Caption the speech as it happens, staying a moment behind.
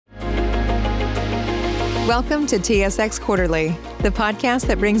Welcome to TSX Quarterly, the podcast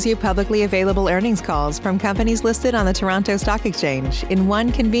that brings you publicly available earnings calls from companies listed on the Toronto Stock Exchange in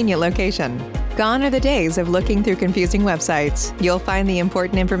one convenient location. Gone are the days of looking through confusing websites. You'll find the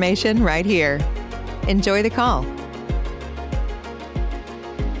important information right here. Enjoy the call.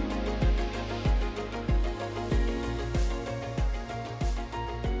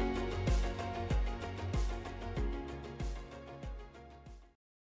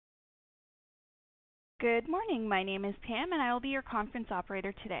 Good morning. My name is Pam and I will be your conference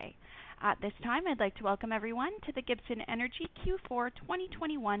operator today. At this time, I'd like to welcome everyone to the Gibson Energy Q4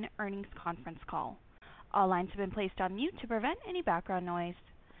 2021 earnings conference call. All lines have been placed on mute to prevent any background noise.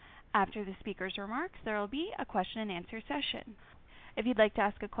 After the speaker's remarks, there will be a question and answer session. If you'd like to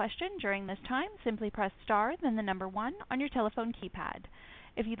ask a question during this time, simply press star then the number 1 on your telephone keypad.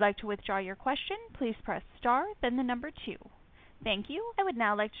 If you'd like to withdraw your question, please press star then the number 2. Thank you. I would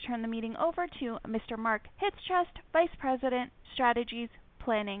now like to turn the meeting over to Mr. Mark Hitschest, Vice President, Strategies,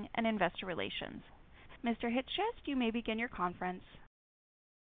 Planning, and Investor Relations. Mr. Hitschest, you may begin your conference.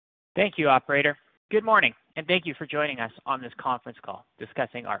 Thank you, operator. Good morning, and thank you for joining us on this conference call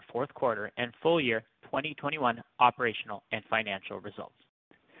discussing our fourth quarter and full year 2021 operational and financial results.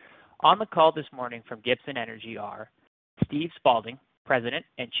 On the call this morning from Gibson Energy are Steve Spaulding, President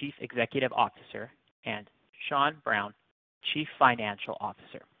and Chief Executive Officer, and Sean Brown, Chief Financial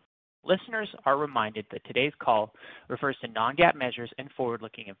Officer. Listeners are reminded that today's call refers to non-GAAP measures and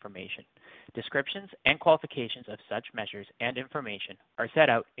forward-looking information. Descriptions and qualifications of such measures and information are set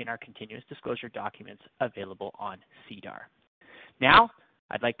out in our continuous disclosure documents available on SEDAR. Now,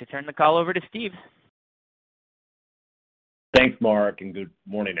 I'd like to turn the call over to Steve. Thanks, Mark, and good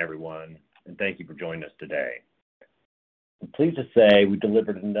morning, everyone, and thank you for joining us today. I'm pleased to say we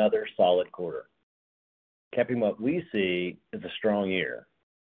delivered another solid quarter, capping what we see as a strong year,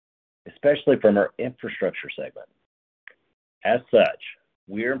 especially from our infrastructure segment. As such,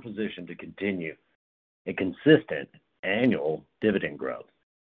 we are in position to continue a consistent annual dividend growth.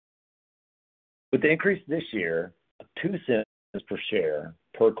 With the increase this year of 2 cents per share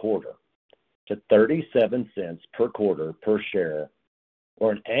per quarter to 37 cents per quarter per share,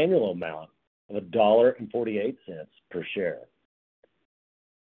 or an annual amount of $1.48 per share.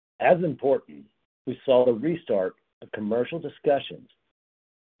 As important, we saw the restart of commercial discussions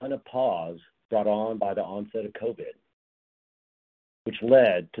on a pause brought on by the onset of COVID, which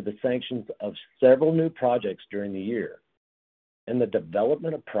led to the sanctions of several new projects during the year and the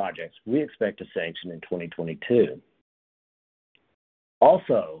development of projects we expect to sanction in 2022.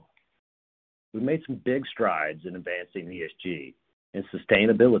 Also, we made some big strides in advancing ESG and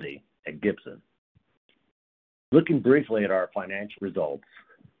sustainability at Gibson. Looking briefly at our financial results,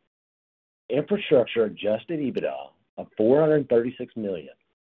 infrastructure adjusted EBITDA of $436 million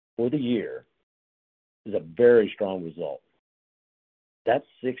for the year is a very strong result. That's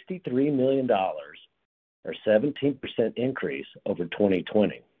 $63 million, or 17% increase over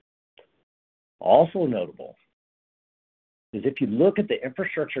 2020. Also notable is if you look at the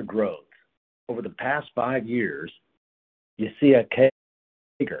infrastructure growth over the past 5 years, you see a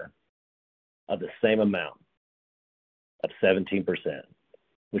CAGR of the same amount of 17%.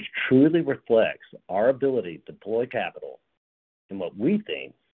 Which truly reflects our ability to deploy capital in what we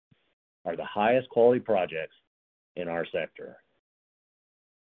think are the highest quality projects in our sector.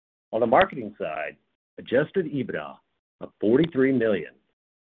 On the marketing side, adjusted EBITDA of $43 million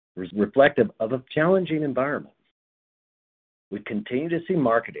was reflective of a challenging environment. We continue to see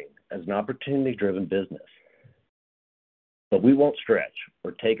marketing as an opportunity-driven business, but we won't stretch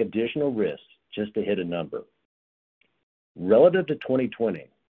or take additional risks just to hit a number. Relative to 2020,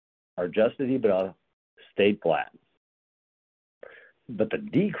 our adjusted EBITDA stayed flat, but the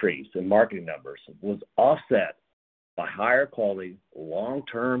decrease in marketing numbers was offset by higher quality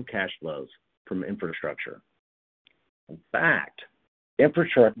long-term cash flows from infrastructure. In fact,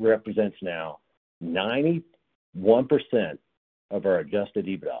 infrastructure represents now 91% of our adjusted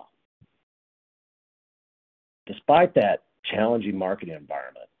EBITDA. Despite that challenging marketing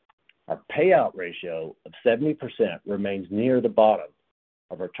environment, our payout ratio of 70% remains near the bottom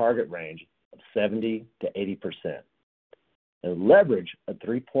of our target range of 70 to 80%. And leverage of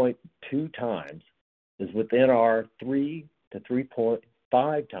 3.2 times is within our 3 to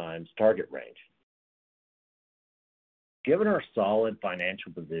 3.5 times target range. Given our solid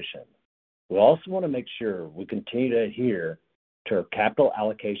financial position, we also want to make sure we continue to adhere to our capital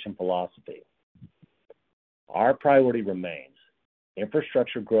allocation philosophy. Our priority remains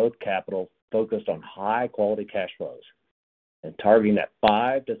infrastructure growth capital focused on high quality cash flows and targeting that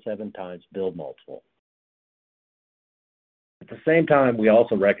 5 to 7 times build multiple. At the same time, we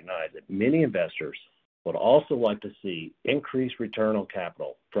also recognize that many investors would also like to see increased return on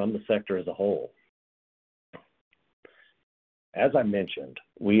capital from the sector as a whole. As I mentioned,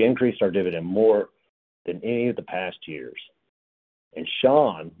 we increased our dividend more than any of the past years, and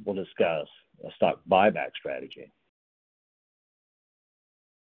Sean will discuss a stock buyback strategy.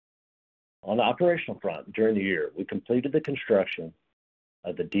 On the operational front, during the year, we completed the construction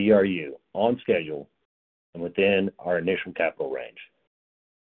of the DRU on schedule and within our initial capital range.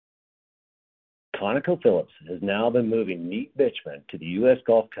 ConocoPhillips has now been moving neat bitumen to the U.S.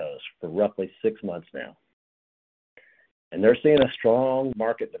 Gulf Coast for roughly 6 months now, and they're seeing a strong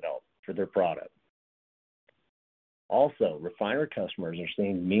market develop for their product. Also, refinery customers are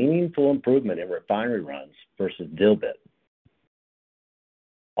seeing meaningful improvement in refinery runs versus dilbit,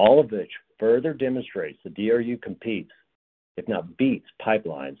 all of which further demonstrates the DRU competes, if not beats,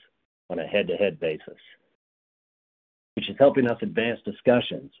 pipelines on a head-to-head basis, which is helping us advance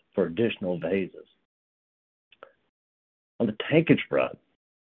discussions for additional phases. On the tankage front,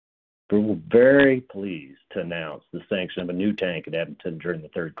 we were very pleased to announce the sanction of a new tank at Edmonton during the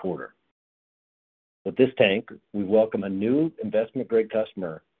third quarter. With this tank, we welcome a new investment-grade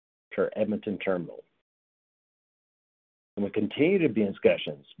customer to our Edmonton terminal. And we continue to be in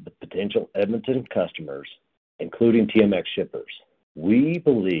discussions with potential Edmonton customers, including TMX shippers. We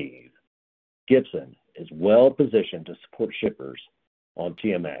believe Gibson is well positioned to support shippers on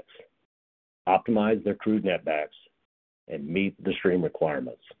TMX, optimize their crude netbacks, and meet the stream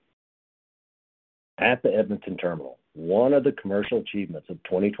requirements. At the Edmonton terminal, one of the commercial achievements of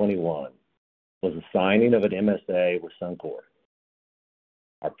 2021 was the signing of an MSA with Suncor,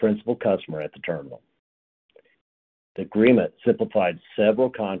 our principal customer at the terminal. The agreement simplified several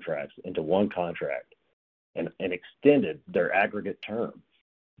contracts into one contract and extended their aggregate term.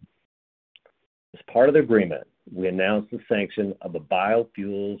 As part of the agreement, we announced the sanction of a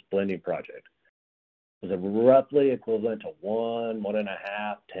biofuels blending project. It was roughly equivalent to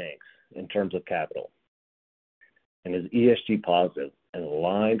 1.5 tanks in terms of capital, and is ESG positive and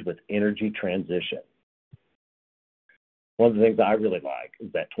aligned with energy transition. One of the things I really like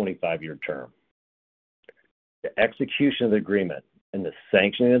is that 25-year term. The execution of the agreement and the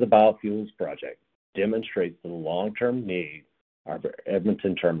sanctioning of the biofuels project demonstrates the long-term need of our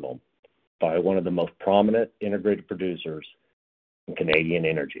Edmonton terminal by one of the most prominent integrated producers in Canadian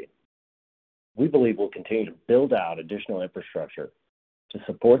energy. We believe we'll continue to build out additional infrastructure to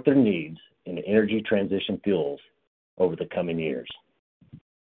support their needs in energy transition fuels over the coming years.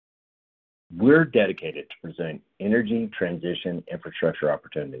 We're dedicated to presenting energy transition infrastructure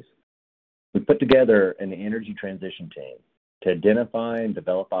opportunities. We put together an energy transition team to identify and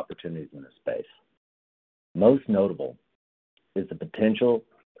develop opportunities in this space. Most notable is the potential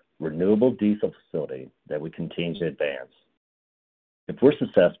renewable diesel facility that we continue to advance. If we're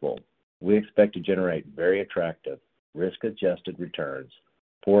successful, we expect to generate very attractive risk-adjusted returns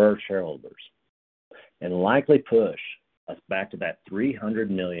for our shareholders and likely push us back to that $300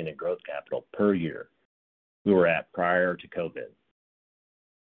 million in growth capital per year we were at prior to COVID.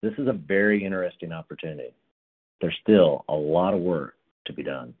 This is a very interesting opportunity. There's still a lot of work to be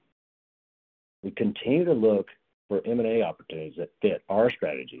done. We continue to look for M&A opportunities that fit our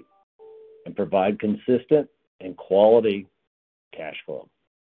strategy and provide consistent and quality cash flow.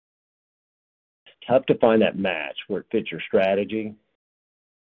 It's tough to find that match where it fits your strategy,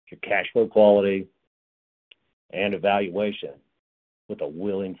 your cash flow quality, and evaluation with a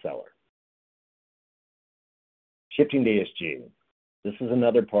willing seller. Shifting to ESG, this is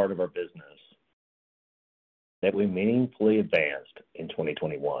another part of our business that we meaningfully advanced in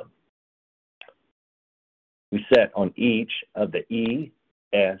 2021. We set on each of the E,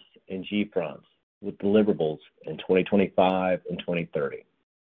 S, and G fronts with deliverables in 2025 and 2030.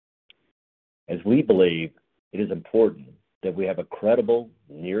 As we believe it is important that we have a credible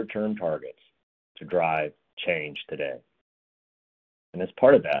near-term targets to drive change today. And as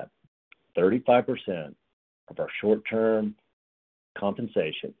part of that, 35% of our short-term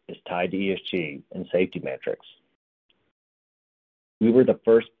compensation is tied to ESG and safety metrics. We were the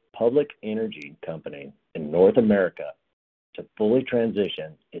first public energy company in North America to fully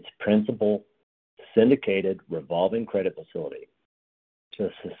transition its principal syndicated revolving credit facility to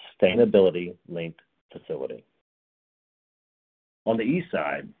a sustainability-linked facility. On the east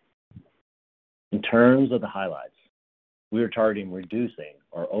side, in terms of the highlights, we are targeting reducing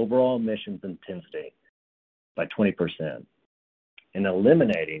our overall emissions intensity by 20% and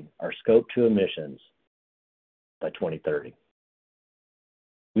eliminating our Scope 2 emissions by 2030.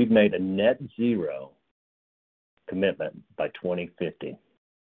 We've made a net zero commitment by 2050.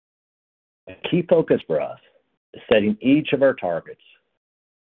 A key focus for us is setting each of our targets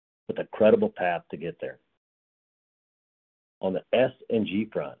with a credible path to get there. On the S&G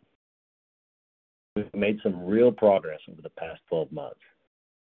front, we've made some real progress over the past 12 months.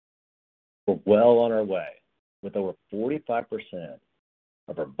 We're well on our way, with over 45%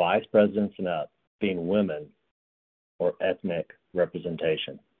 of our vice presidents and up being women or ethnic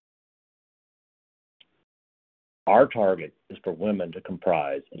representation. Our target is for women to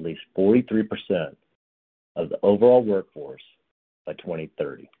comprise at least 43% of the overall workforce by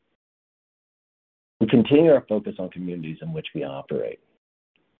 2030. We continue our focus on communities in which we operate.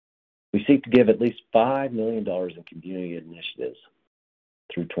 We seek to give at least $5 million in community initiatives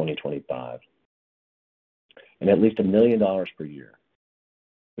through 2025, and at least $1 million per year,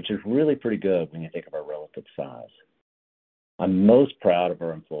 which is really pretty good when you think of our relative size. I'm most proud of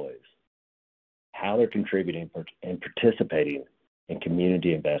our employees, how they're contributing and participating in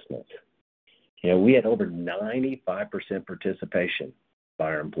community investments. We had over 95% participation by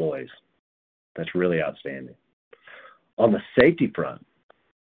our employees. That's really outstanding. On the safety front,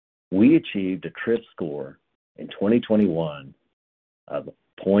 we achieved a TRIP score in 2021 of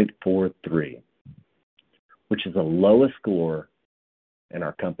 0.43, which is the lowest score in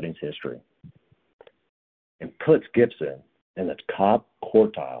our company's history, and puts Gibson in the top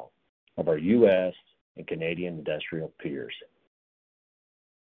quartile of our U.S. and Canadian industrial peers.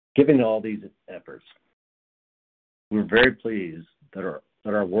 Given all these efforts, we're very pleased that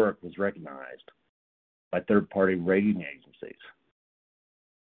our work was recognized by third-party rating agencies,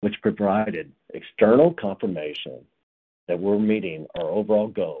 which provided external confirmation that we're meeting our overall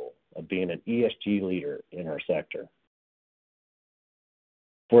goal of being an ESG leader in our sector.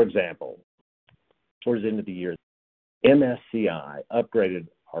 For example, towards the end of the year, MSCI upgraded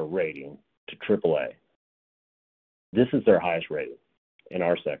our rating to AAA. This is their highest rating in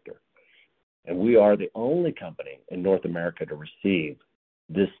our sector, and we are the only company in North America to receive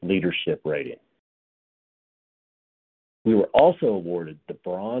this leadership rating. We were also awarded the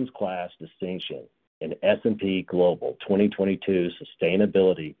Bronze Class distinction in S&P Global 2022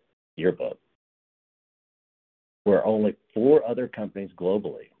 Sustainability Yearbook, where only 4 other companies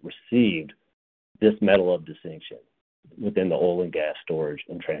globally received this medal of distinction within the oil and gas storage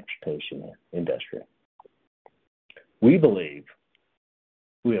and transportation industry. We believe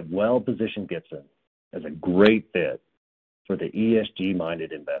we have well-positioned Gibson as a great fit for the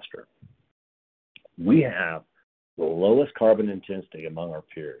ESG-minded investor. We have the lowest carbon intensity among our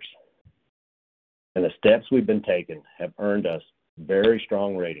peers, and the steps we've been taking have earned us very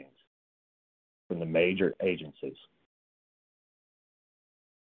strong ratings from the major agencies.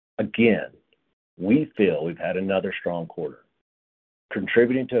 Again, we feel we've had another strong quarter,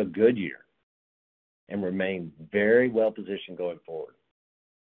 contributing to a good year, and remain very well positioned going forward.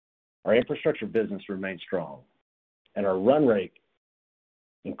 Our infrastructure business remains strong, and our run rate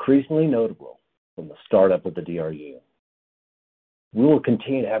increasingly notable from the startup of the DRU. We will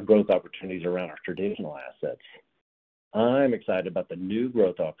continue to have growth opportunities around our traditional assets. I'm excited about the new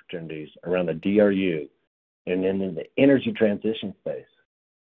growth opportunities around the DRU and in the energy transition space,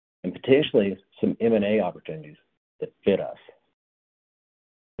 and potentially some M&A opportunities that fit us.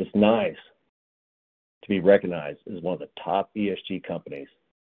 It's nice to be recognized as one of the top ESG companies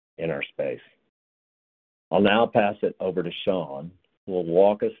in our space. I'll now pass it over to Sean, who will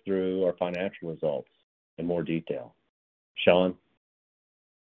walk us through our financial results in more detail. Sean?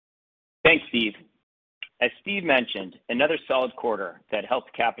 Thanks, Steve. As Steve mentioned, another solid quarter that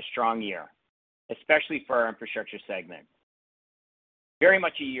helped cap a strong year, especially for our infrastructure segment. Very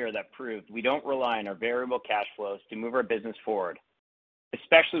much a year that proved we don't rely on our variable cash flows to move our business forward,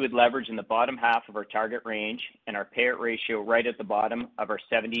 especially with leverage in the bottom half of our target range and our payout ratio right at the bottom of our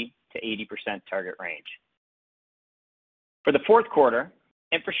 70 to 80% target range. For the fourth quarter,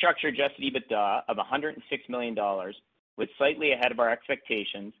 infrastructure adjusted EBITDA of $106 million was slightly ahead of our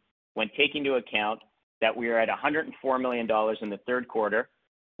expectations when taking into account that we are at $104 million in the third quarter,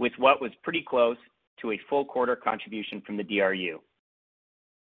 with what was pretty close to a full quarter contribution from the DRU.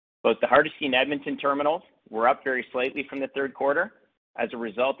 Both the Hardisty and Edmonton terminals were up very slightly from the third quarter as a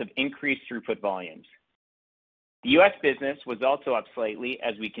result of increased throughput volumes. The U.S. business was also up slightly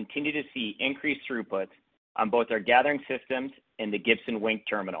as we continue to see increased throughputs on both our gathering systems and the Gibson Wink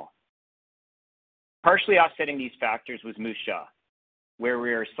terminal. Partially offsetting these factors was Moose Jaw, where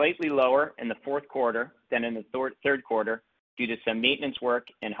we are slightly lower in the fourth quarter than in the third quarter due to some maintenance work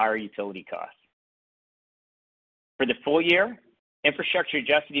and higher utility costs. For the full year, infrastructure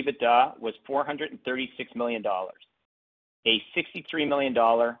adjusted EBITDA was $436 million, a $63 million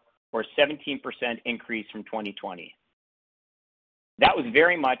or 17% increase from 2020. That was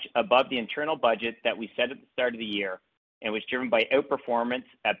very much above the internal budget that we set at the start of the year and was driven by outperformance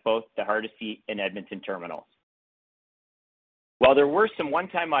at both the Hardisty and Edmonton terminals. While there were some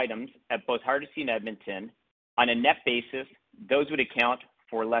one-time items at both Hardisty and Edmonton, on a net basis, those would account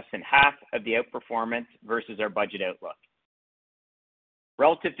for less than half of the outperformance versus our budget outlook.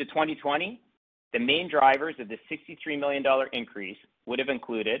 Relative to 2020, the main drivers of the $63 million increase would have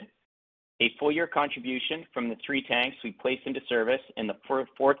included a full-year contribution from the 3 tanks we placed into service in the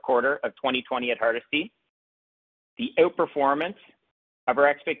fourth quarter of 2020 at Hardisty, the outperformance of our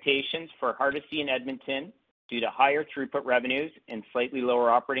expectations for Hardisty and Edmonton due to higher throughput revenues and slightly lower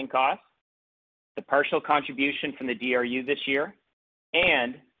operating costs, the partial contribution from the DRU this year,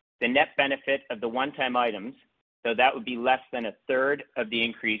 and the net benefit of the one-time items, though that would be less than a third of the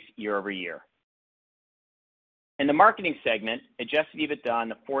increase year over year. In the marketing segment, adjusted EBITDA in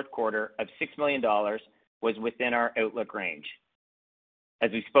the fourth quarter of $6 million was within our outlook range.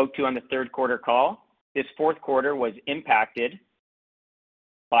 As we spoke to on the third quarter call, this fourth quarter was impacted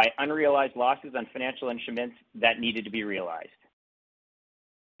by unrealized losses on financial instruments that needed to be realized.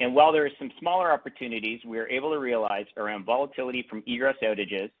 And while there are some smaller opportunities we were able to realize around volatility from egress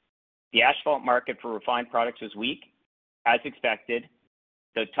outages, the asphalt market for refined products was weak, as expected,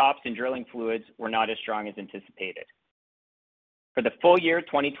 though tops and drilling fluids were not as strong as anticipated. For the full year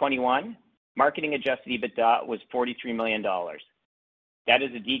 2021, marketing adjusted EBITDA was $43 million. That is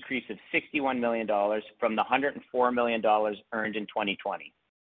a decrease of $61 million from the $104 million earned in 2020.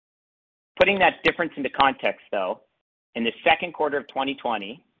 Putting that difference into context, though, in the second quarter of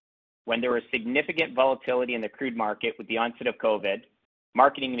 2020, when there was significant volatility in the crude market with the onset of COVID,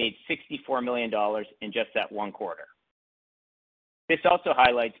 marketing made $64 million in just that one quarter. This also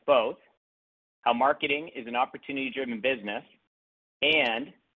highlights both how marketing is an opportunity-driven business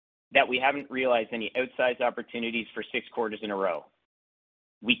and that we haven't realized any outsized opportunities for 6 quarters in a row.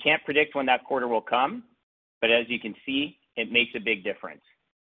 We can't predict when that quarter will come, but as you can see, it makes a big difference.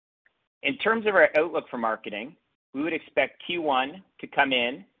 In terms of our outlook for marketing, we would expect Q1 to come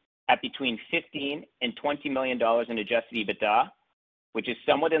in at between $15 and $20 million in adjusted EBITDA, which is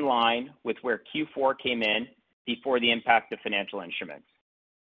somewhat in line with where Q4 came in before the impact of financial instruments.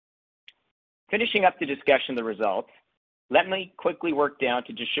 Finishing up the discussion of the results, let me quickly work down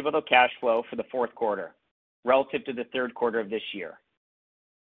to distributable cash flow for the fourth quarter relative to the third quarter of this year.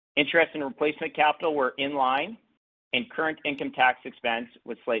 Interest and replacement capital were in line, and current income tax expense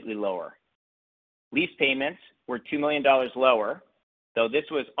was slightly lower. Lease payments were $2 million lower, though this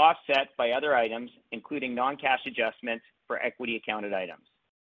was offset by other items, including non-cash adjustments for equity accounted items.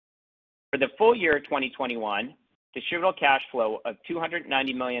 For the full year 2021, distributable cash flow of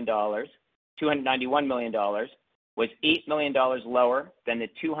 $291 million was $8 million lower than the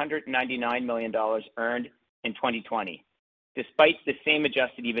 $299 million earned in 2020, despite the same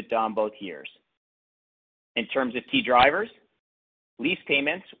adjusted EBITDA in both years. In terms of key drivers, lease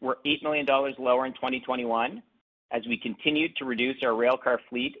payments were $8 million lower in 2021 as we continued to reduce our railcar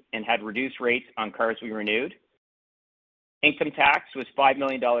fleet and had reduced rates on cars we renewed. Income tax was $5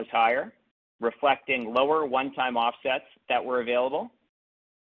 million higher, reflecting lower one-time offsets that were available.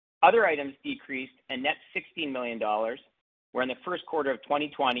 Other items decreased a net $16 million, where in the first quarter of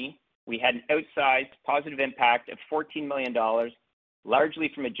 2020, we had an outsized positive impact of $14 million,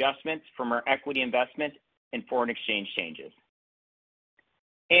 largely from adjustments from our equity investment and foreign exchange changes.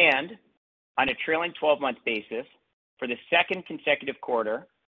 And on a trailing 12-month basis, for the second consecutive quarter,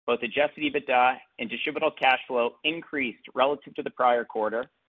 both adjusted EBITDA and distributable cash flow increased relative to the prior quarter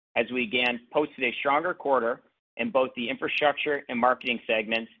as we again posted a stronger quarter in both the infrastructure and marketing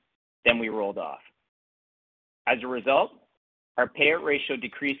segments than we rolled off. As a result, our payout ratio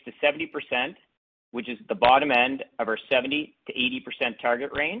decreased to 70%, which is the bottom end of our 70 to 80% target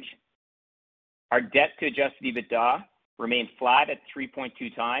range. Our debt to adjusted EBITDA remained flat at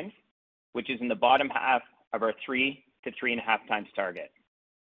 3.2 times, which is in the bottom half of our 3 to 3.5 times target.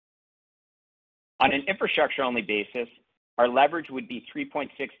 On an infrastructure-only basis, our leverage would be 3.6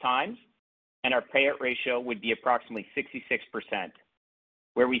 times, and our payout ratio would be approximately 66%,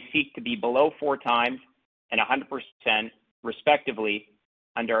 where we seek to be below 4 times and 100%, respectively,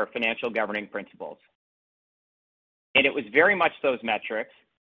 under our financial governing principles. And it was very much those metrics,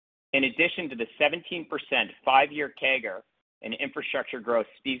 in addition to the 17% 5-year CAGR in infrastructure growth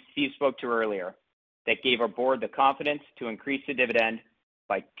Steve spoke to earlier, that gave our board the confidence to increase the dividend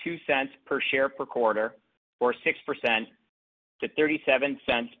by 2 cents per share per quarter, or 6%, to 37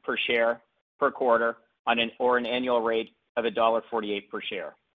 cents per share per quarter on an annual rate of $1.48 per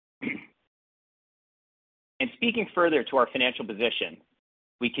share. And speaking further to our financial position,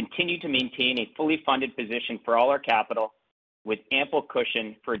 we continue to maintain a fully funded position for all our capital with ample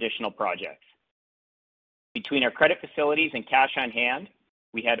cushion for additional projects. Between our credit facilities and cash on hand,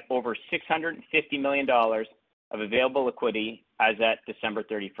 we had over $650 million of available liquidity as at December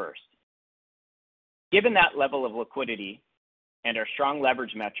 31st. Given that level of liquidity and our strong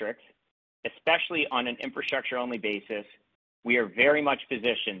leverage metrics, especially on an infrastructure-only basis, we are very much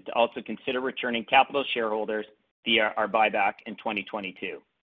positioned to also consider returning capital to shareholders via our buyback in 2022.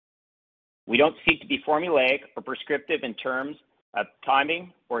 We don't seek to be formulaic or prescriptive in terms of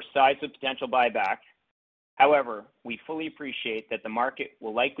timing or size of potential buybacks. However, we fully appreciate that the market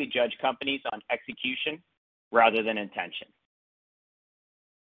will likely judge companies on execution rather than intention.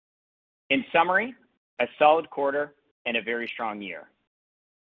 In summary, a solid quarter and a very strong year.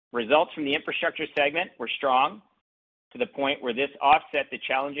 Results from the infrastructure segment were strong to the point where this offset the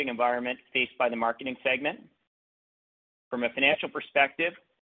challenging environment faced by the marketing segment. From a financial perspective,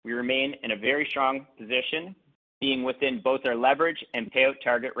 we remain in a very strong position, being within both our leverage and payout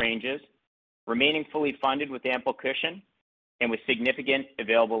target ranges, remaining fully funded with ample cushion and with significant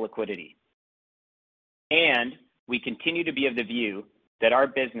available liquidity. And we continue to be of the view that our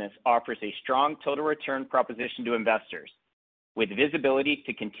business offers a strong total return proposition to investors, with visibility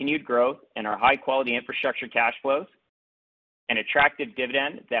to continued growth in our high-quality infrastructure cash flows, an attractive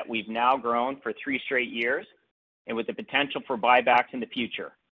dividend that we've now grown for 3 straight years, and with the potential for buybacks in the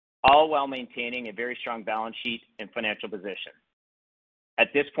future, all while maintaining a very strong balance sheet and financial position.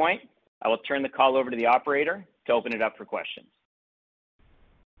 At this point, I will turn the call over to the operator to open it up for questions.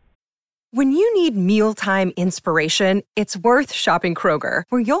 When you need mealtime inspiration, it's worth shopping Kroger,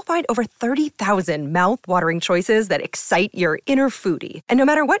 where you'll find over 30,000 mouth-watering choices that excite your inner foodie. And no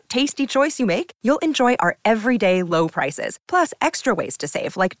matter what tasty choice you make, you'll enjoy our everyday low prices, plus extra ways to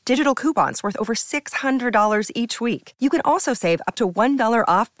save, like digital coupons worth over $600 each week. You can also save up to $1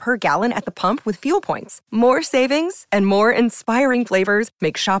 off per gallon at the pump with fuel points. More savings and more inspiring flavors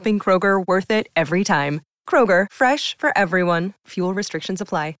make shopping Kroger worth it every time. Kroger, fresh for everyone. Fuel restrictions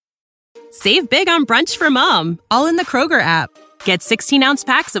apply. Save big on brunch for mom, all in the Kroger app. Get 16-ounce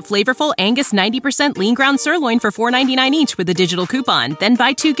packs of flavorful Angus 90% lean ground sirloin for $4.99 each with a digital coupon. Then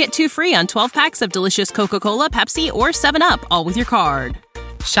buy 2, get 2 free on 12 packs of delicious Coca-Cola, Pepsi, or 7-Up, all with your card.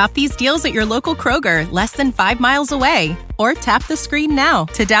 Shop these deals at your local Kroger, less than 5 miles away. Or tap the screen now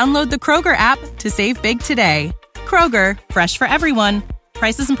to download the Kroger app to save big today. Kroger, fresh for everyone.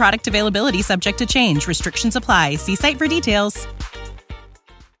 Prices and product availability subject to change. Restrictions apply. See site for details.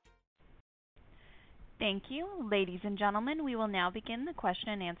 Thank you. Ladies and gentlemen, we will now begin the question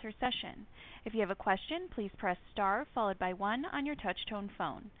and answer session. If you have a question, please press star followed by 1 on your touch-tone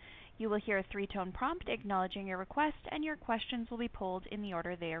phone. You will hear a 3-tone prompt acknowledging your request, and your questions will be polled in the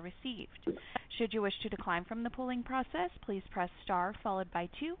order they are received. Should you wish to decline from the polling process, please press star followed by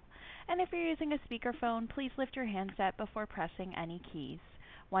 2. And if you're using a speakerphone, please lift your handset before pressing any keys.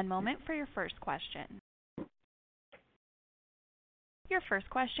 One moment for your first question. Your first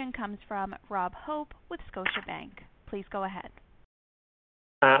question comes from Rob Hope with Scotiabank. Please go ahead.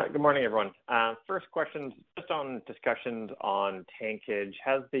 Good morning, everyone. First question, just on discussions on tankage.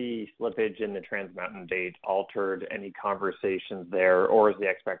 Has the slippage in the Trans Mountain date altered any conversations there, or is the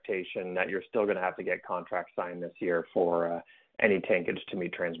expectation that you're still going to have to get contracts signed this year for any tankage to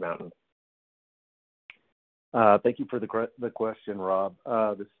meet Trans Mountain? Thank you for the question, Rob.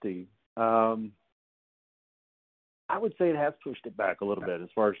 This is Steve. I would say it has pushed it back a little bit as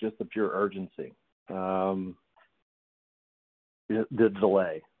far as just the pure urgency, the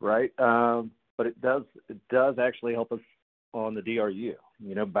delay, right? But it does actually help us on the DRU.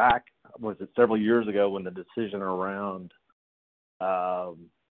 You know, back, was it several years ago when the decision around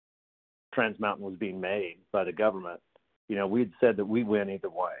Trans Mountain was being made by the government, you know, we'd said that we win either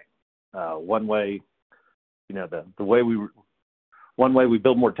way. One way, you know, one way we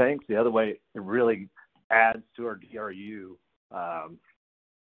build more tanks, the other way it really adds to our DRU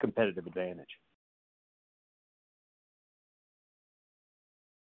competitive advantage.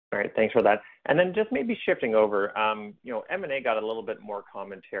 All right, thanks for that. And then just maybe shifting over, you know, M&A got a little bit more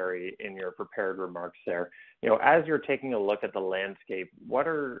commentary in your prepared remarks there. You know, as you're taking a look at the landscape, what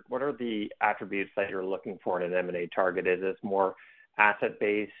are the attributes that you're looking for in an M&A target? Is this more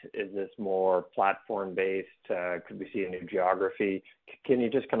asset-based? Is this more platform-based? Could we see a new geography? Can you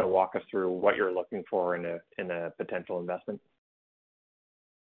just kind of walk us through what you're looking for in a potential investment?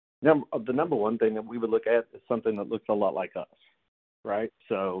 The number one thing that we would look at is something that looks a lot like us, right?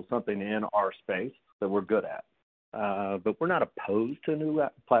 So something in our space that we're good at. But we're not opposed to a new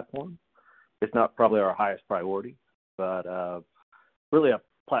platform. It's not probably our highest priority, but really a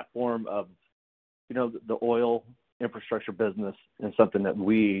platform of, you know, the oil infrastructure business and something that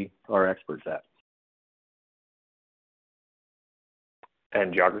we are experts at.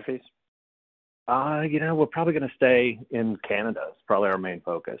 And geographies? We're probably going to stay in Canada. It's probably our main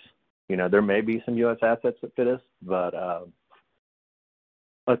focus. There may be some U.S. assets that fit us, but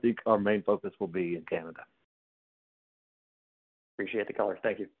I think our main focus will be in Canada. Appreciate the color.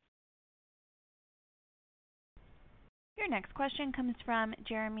 Thank you. Your next question comes from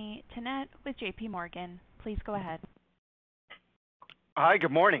Jeremy Tonet with J.P. Morgan. Please go ahead. Hi,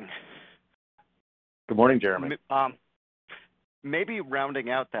 good morning. Good morning, Jeremy. Maybe rounding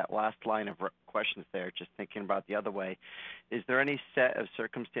out that last line of questions there, just thinking about the other way, is there any set of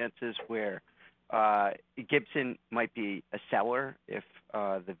circumstances where Gibson might be a seller if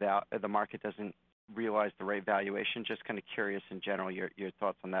the market doesn't realize the right valuation? Just kind of curious in general your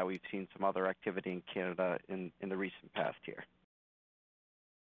thoughts on that. We've seen some other activity in Canada in the recent past here.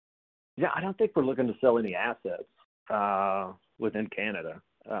 Yeah, I don't think we're looking to sell any assets within Canada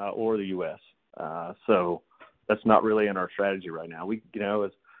or the U.S. So that's not really in our strategy right now. We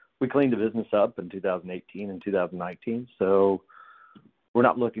cleaned the business up in 2018 and 2019, so we're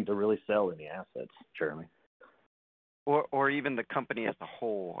not looking to really sell any assets, Jeremy. Or even the company as a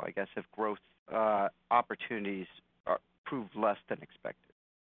whole, I guess, if growth opportunities prove less than expected.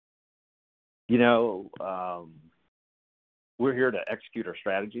 We're here to execute our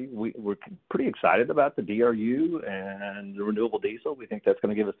strategy. We're pretty excited about the DRU and the renewable diesel. We think that's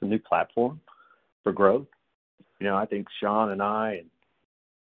going to give us a new platform for growth. I think Sean and I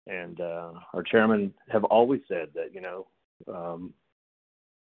and our chairman have always said that,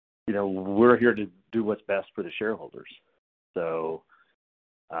 we're here to do what's best for the shareholders. So,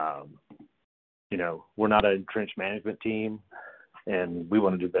 we're not an entrenched management team, and we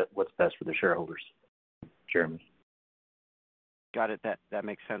want to do what's best for the shareholders, Jeremy. Got it. That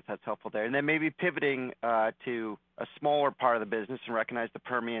makes sense. That's helpful there. And then maybe pivoting to a smaller part of the business, and recognize the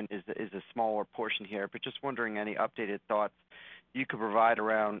Permian is a smaller portion here, but just wondering any updated thoughts you could provide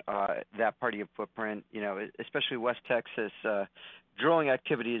around that part of your footprint, especially West Texas. Drilling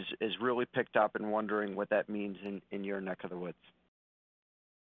activity is really picked up, and wondering what that means in your neck of the woods.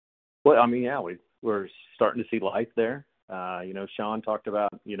 Well, we're starting to see life there. Sean talked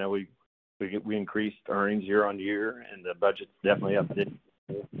about, we increased earnings year on year, and the budget's definitely up.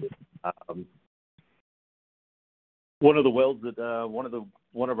 One of the wells that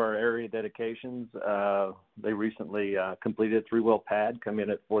one of our area dedications, they recently completed a 3-well pad, come in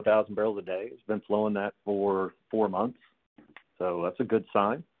at 4,000 barrels a day. It's been flowing that for 4 months, so that's a good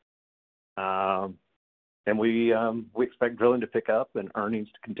sign. And we expect drilling to pick up and earnings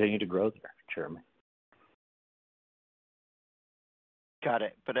to continue to grow there, Jeremy. Got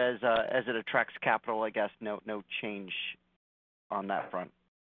it. But as it attracts capital, I guess no change on that front.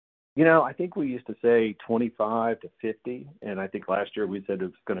 I think we used to say 25 to 50, and I think last year we said it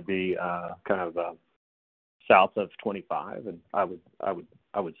was going to be south of 25, and I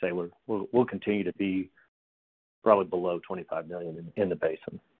would say we'll continue to be probably below 25 million in the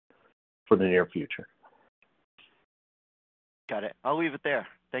basin for the near future. Got it. I'll leave it there.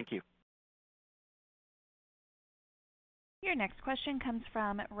 Thank you. Your next question comes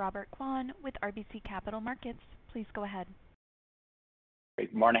from Robert Kwan with RBC Capital Markets. Please go ahead.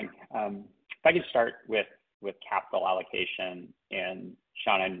 Good morning. If I could start with capital allocation. And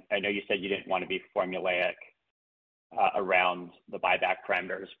Sean, I know you said you didn't want to be formulaic around the buyback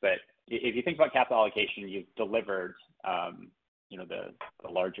parameters, but if you think about capital allocation, you've delivered, the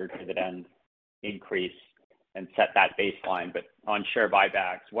larger dividend increase and set that baseline. But on share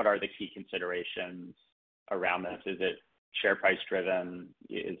buybacks, what are the key considerations around this? Is it share price driven?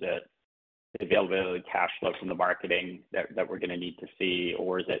 Is it the availability of cash flow from the marketing that we're going to need to see,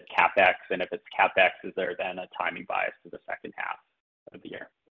 or is it CapEx? And if it's CapEx, is there then a timing bias to the second half of the year?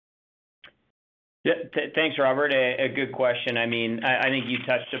 Yeah, thanks, Robert. A good question. I think you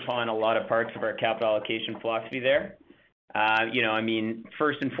touched upon a lot of parts of our capital allocation philosophy there.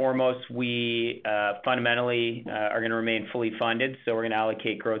 First and foremost, we fundamentally are going to remain fully funded, so we're going to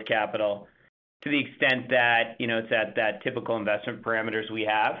allocate growth capital to the extent that, it's at that typical investment parameters we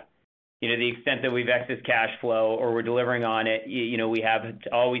have. The extent that we've excess cash flow or we're delivering on it, we have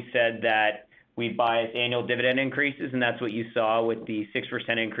always said that we bias annual dividend increases, and that's what you saw with the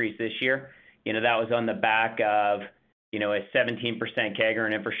 6% increase this year. That was on the back of, a 17% CAGR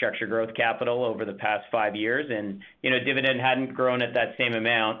in infrastructure growth capital over the past 5 years. And, dividend hadn't grown at that same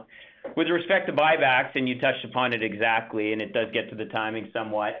amount. With respect to buybacks, and you touched upon it exactly, and it does get to the timing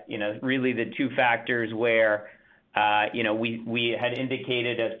somewhat, really the two factors where, we had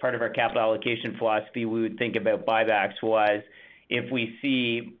indicated as part of our capital allocation philosophy we would think about buybacks was if we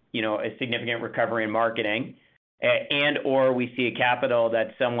see, a significant recovery in marketing and or we see a capital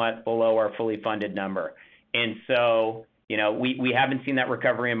that's somewhat below our fully funded number. And so, we haven't seen that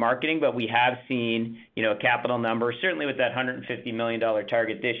recovery in marketing, but we have seen, a capital number. Certainly with that $150 million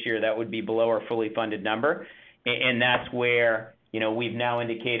target this year, that would be below our fully funded number. And that's where, we've now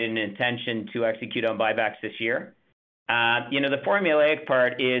indicated an intention to execute on buybacks this year. The formulaic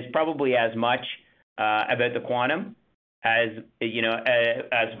part is probably as much about the quantum as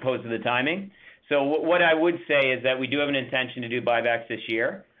opposed to the timing. So what I would say is that we do have an intention to do buybacks this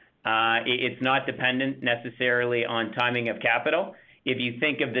year. It's not dependent necessarily on timing of capital. If you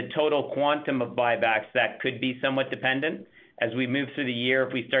think of the total quantum of buybacks, that could be somewhat dependent. As we move through the year,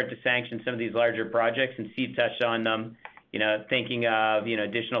 if we start to sanction some of these larger projects, and Steve touched on them, thinking of,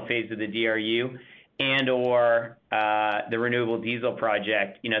 additional phase of the DRU and or the renewable diesel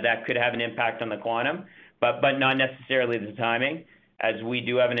project, that could have an impact on the quantum, but not necessarily the timing, as we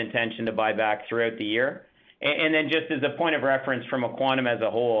do have an intention to buy back throughout the year. And then just as a point of reference from a quantum as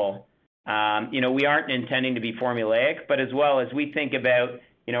a whole, we aren't intending to be formulaic, but as well as we think about,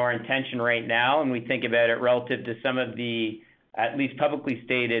 our intention right now, and we think about it relative to some of the at least publicly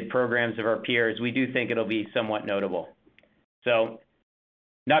stated programs of our peers, we do think it'll be somewhat notable. So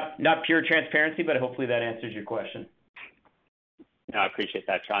not pure transparency, but hopefully that answers your question. No, I appreciate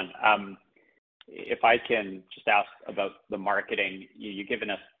that, Sean. If I can just ask about the marketing, you've given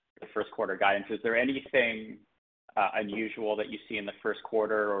us the first quarter guidance. Is there anything unusual that you see in the first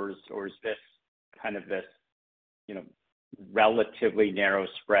quarter, or is this kind of this, relatively narrow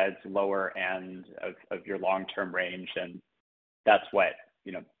spreads, lower end of your long-term range, and that's what,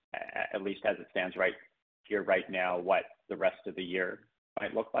 at least as it stands right here, right now, what the rest of the year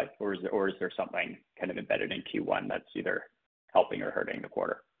might look like, or is there something kind of embedded in Q1 that's either helping or hurting the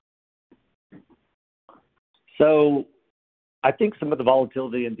quarter? So I think some of the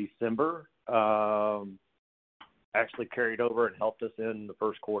volatility in December actually carried over and helped us in the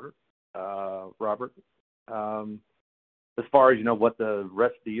first quarter, Robert. As far as, what the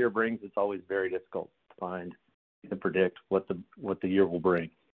rest of the year brings, it's always very difficult to find and predict what the year will bring.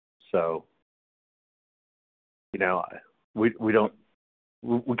 So, we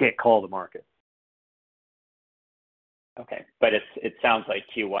can't call the market. Okay, but it sounds like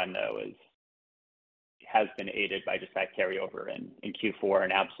Q1 though has been aided by just that carryover in Q4,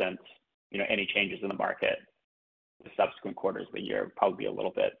 and absent any changes in the market, the subsequent quarters of the year probably a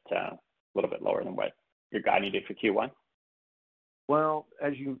little bit lower than what you're guiding to for Q1. Well,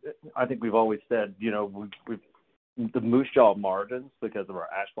 I think we've always said, we've the Moose Jaw margins, because of our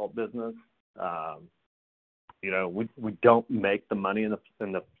asphalt business, we don't make the money in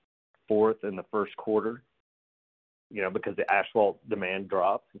the fourth and the first quarter, because the asphalt demand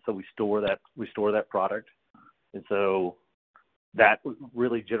drops, and so we store that product, and so that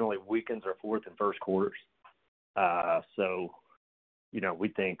really generally weakens our fourth and first quarters. So, we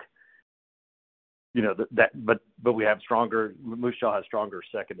think, but we have stronger. Moose Jaw has stronger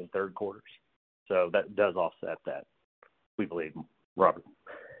second and third quarters, so that does offset that, we believe, Robert.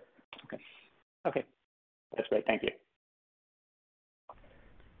 Okay, that's great. Thank you.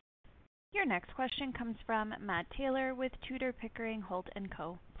 Your next question comes from Matt Taylor with Tudor, Pickering, Holt &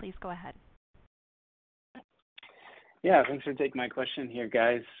 Co. Please go ahead. Yeah, thanks for taking my question here,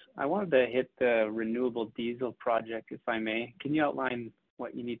 guys. I wanted to hit the renewable diesel project, if I may. Can you outline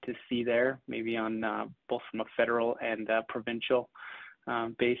what you need to see there, maybe on both from a federal and provincial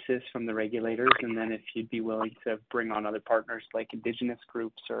basis from the regulators, and then if you'd be willing to bring on other partners like Indigenous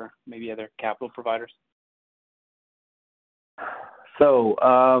groups or maybe other capital providers? So,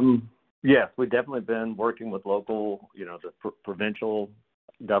 yes, we've definitely been working with local, the provincial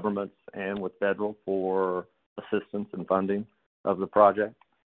governments and with federal for assistance and funding of the project.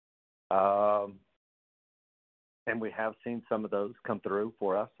 And we have seen some of those come through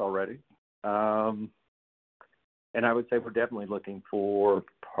for us already. And I would say we're definitely looking for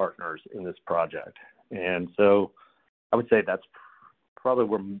partners in this project. And so I would say that's probably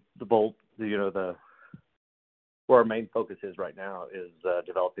where where our main focus is right now is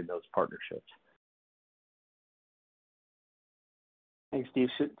developing those partnerships. Thanks, Steve.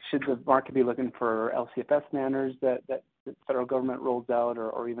 Should the market be looking for LCFS standards that the federal government rolls out,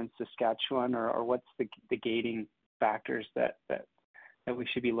 or even Saskatchewan, or what's the gating factors that we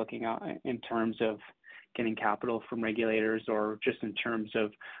should be looking at in terms of getting capital from regulators, or just in terms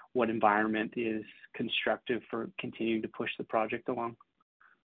of what environment is constructive for continuing to push the project along?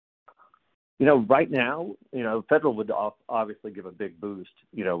 Right now, federal would obviously give a big boost,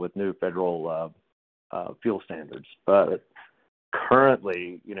 with new federal fuel standards. But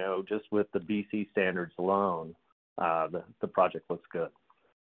currently, just with the BC standards alone, the project looks good.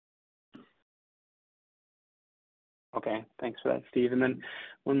 Okay, thanks for that, Steve. And then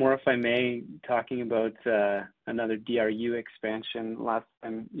one more, if I may, talking about another DRU expansion. Last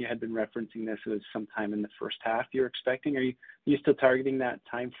time you had been referencing this, it was sometime in the first half you're expecting. Are you still targeting that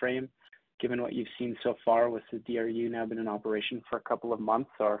time frame, given what you've seen so far with the DRU now been in operation for a couple of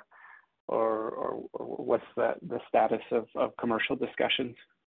months, or what's the status of commercial discussions?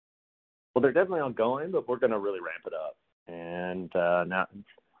 Well, they're definitely ongoing, but we're going to really ramp it up. And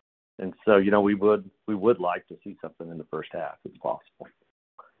so, we would like to see something in the first half if possible.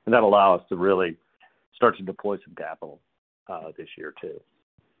 And that'll allow us to really start to deploy some capital this year too.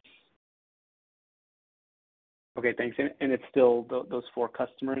 Okay, thanks. And it's still those 4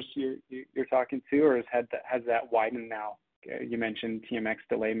 customers you're talking to, or has that widened now? You mentioned TMX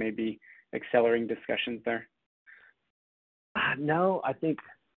delay may be accelerating discussions there. No, I think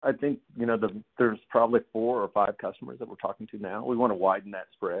there's probably 4 or 5 customers that we're talking to now. We want to widen that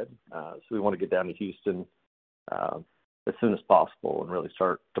spread, so we want to get down to Houston as soon as possible and really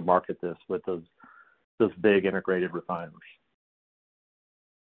start to market this with those big integrated refiners.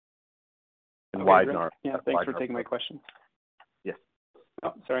 And widen our. Yeah, thanks for taking my question. Yes.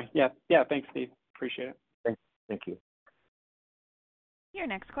 Oh, sorry. Yeah. Thanks, Steve. Appreciate it. Thank you. Your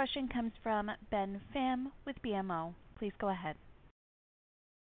next question comes from Ben Pham with BMO. Please go ahead.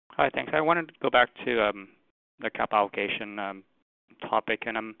 Hi, thanks. I wanted to go back to the cap allocation topic,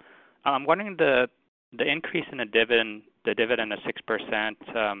 and I'm wondering the increase in the dividend of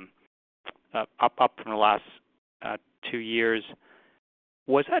 6% up from the last 2 years.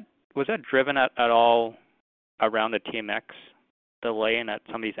 Was that driven at all around the TMX delay and that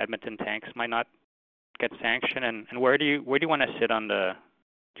some of these Edmonton tanks might not get sanctioned? And where do you want to sit on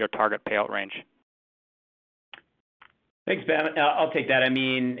your target payout range? Thanks, Ben. I'll take that. I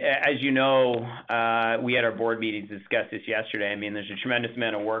mean, as you know, we had our board meetings to discuss this yesterday. I mean, there's a tremendous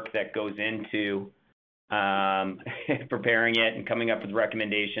amount of work that goes into preparing it and coming up with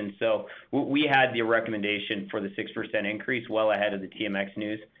recommendations. So we had the recommendation for the 6% increase well ahead of the TMX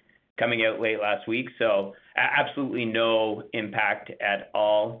news coming out late last week. So absolutely no impact at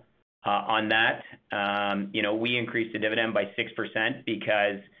all on that. We increased the dividend by 6%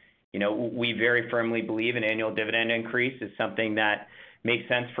 because we very firmly believe an annual dividend increase is something that makes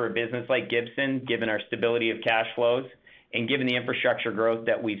sense for a business like Gibson, given our stability of cash flows and given the infrastructure growth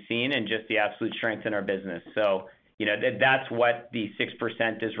that we've seen and just the absolute strength in our business. So, that's what the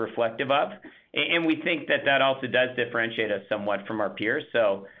 6% is reflective of. And we think that also does differentiate us somewhat from our peers.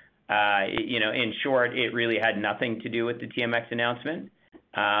 So, in short, it really had nothing to do with the TMX announcement.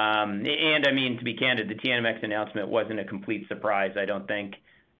 And I mean, to be candid, the TMX announcement wasn't a complete surprise, I don't think,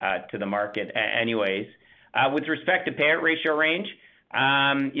 to the market anyways. With respect to payout ratio range,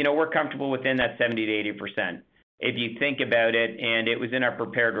 we're comfortable within that 70 to 80%. If you think about it, and it was in our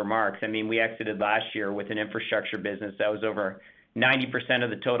prepared remarks, I mean, we exited last year with an infrastructure business that was over 90%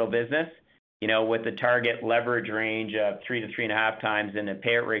 of the total business, with a target leverage range of 3 to 3.5 times and a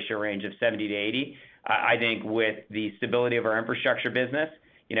payout ratio range of 70 to 80. I think with the stability of our infrastructure business,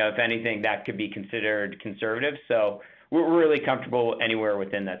 if anything, that could be considered conservative. So we're really comfortable anywhere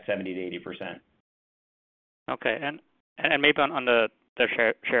within that 70 to 80%. Okay, and maybe on the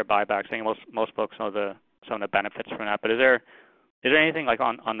share buybacks, I think most folks know some of the benefits from that. But is there anything like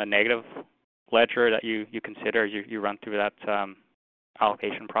on the negative ledger that you consider you run through that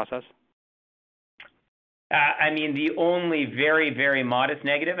allocation process? I mean, the only very, very modest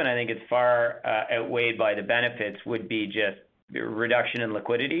negative, and I think it's far outweighed by the benefits, would be just the reduction in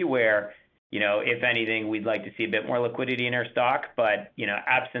liquidity where, if anything, we'd like to see a bit more liquidity in our stock. But,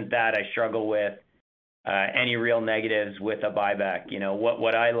 absent that, I struggle with any real negatives with a buyback.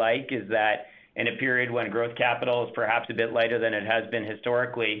 What I like is that in a period when growth capital is perhaps a bit lighter than it has been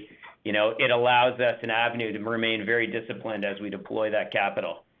historically, it allows us an avenue to remain very disciplined as we deploy that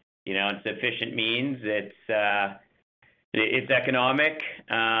capital. It's efficient means, it's economic,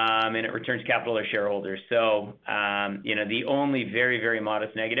 and it returns capital to shareholders. So, the only very, very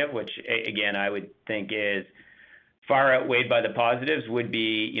modest negative, which again I would think is far outweighed by the positives, would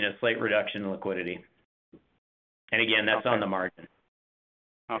be slight reduction in liquidity. And again, that's on the margin.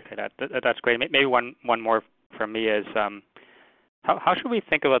 Okay, that's great. Maybe one more from me is how should we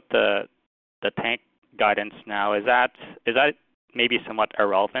think about the tank guidance now? Is that maybe somewhat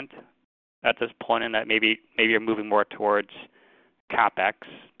irrelevant at this point, in that maybe you're moving more towards CapEx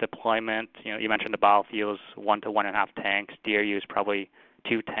deployment? You mentioned the biofuels 1 to 1.5 tanks, DRU is probably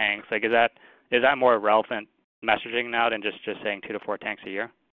 2 tanks. Like, is that more relevant messaging now than just saying 2 to 4 tanks a year?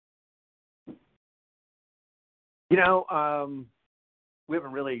 We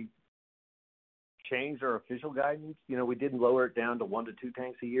haven't really changed our official guidance. We did lower it down to 1 to 2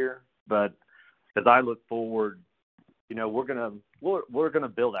 tanks a year, but as I look forward, we're gonna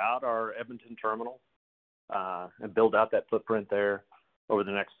build out our Edmonton terminal and build out that footprint there over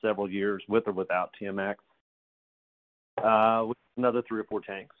the next several years, with or without TMX, with another 3 or 4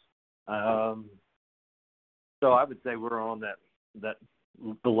 tanks. So I would say we're on the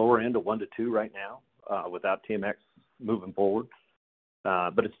lower end of 1 to 2 right now, without TMX moving forward.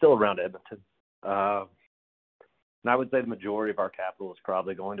 But it's still around Edmonton. And I would say the majority of our capital is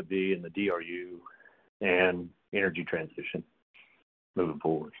probably going to be in the DRU and energy transition moving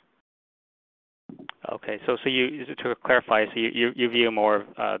forward. Okay, so you, to clarify, so you view more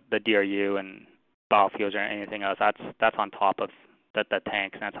of the DRU and biofuels or anything else, that's on top of the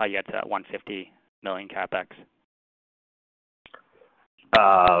tanks, and that's how you get to that $150 million capex.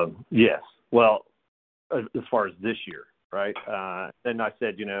 Yes. Well, as far as this year, right? And I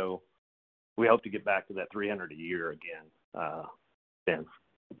said, we hope to get back to that 300 a year again, then,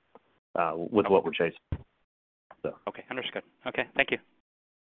 with what we're chasing. So. Okay, understood. Okay, thank you.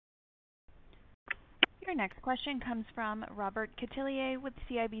 Your next question comes from Robert Catellier with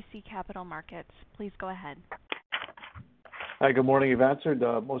CIBC Capital Markets. Please go ahead. Hi, good morning. You've answered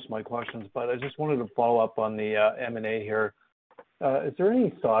most of my questions, but I just wanted to follow up on the M&A here. Is there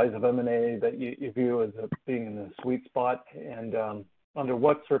any size of M&A that you view as being in the sweet spot, and under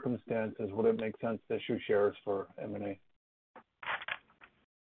what circumstances would it make sense to issue shares for M&A?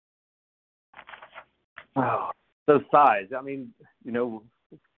 So size, I mean,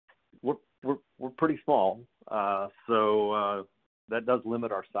 we're pretty small, so that does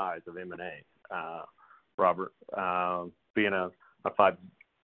limit our size of M&A, Robert, being a $5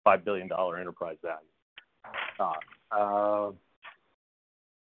 billion enterprise value.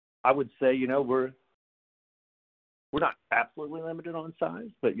 I would say, we're not absolutely limited on size,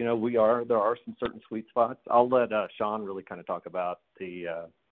 but there are some certain sweet spots. I'll let Sean really kind of talk about the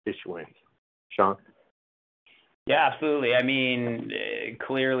issuance. Sean? Yeah, absolutely. I mean,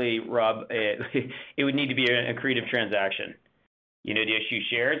 clearly, Rob, it would need to be an accretive transaction. To issue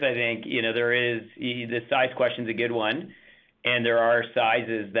shares, I think, there is, the size question's a good one, and there are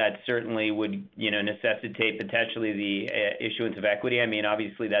sizes that certainly would, necessitate potentially the issuance of equity. I mean,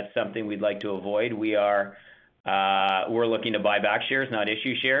 obviously, that's something we'd like to avoid. We're looking to buy back shares, not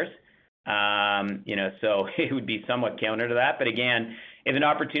issue shares. So it would be somewhat counter to that. But again, if an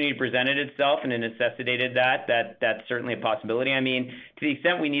opportunity presented itself and it necessitated that's certainly a possibility. I mean, to the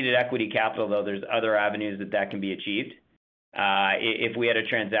extent we needed equity capital, though, there's other avenues that can be achieved. If we had a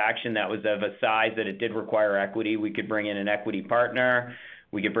transaction that was of a size that it did require equity, we could bring in an equity partner.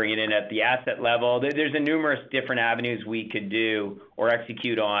 We could bring it in at the asset level. There's numerous different avenues we could do or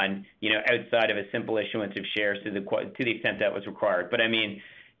execute on, outside of a simple issuance of shares to the extent that was required. But I mean,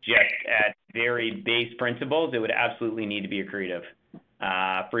 just at very base principles, it would absolutely need to be accretive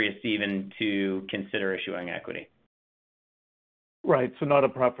for us even to consider issuing equity. Right. So not a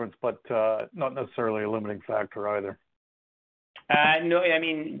preference, but not necessarily a limiting factor either. No, I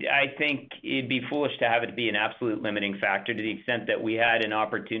mean, I think it'd be foolish to have it be an absolute limiting factor to the extent that we had an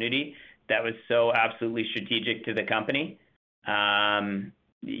opportunity that was so absolutely strategic to the company.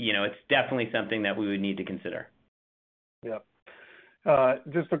 It's definitely something that we would need to consider. Yeah.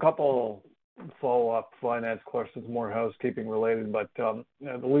 Just a couple follow-up finance questions, more housekeeping related, but the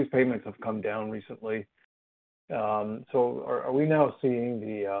lease payments have come down recently. So are we now seeing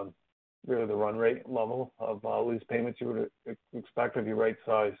the run rate level of lease payments you would expect if you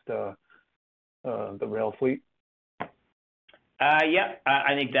right-sized the rail fleet? Yeah,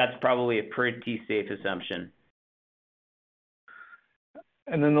 I think that's probably a pretty safe assumption.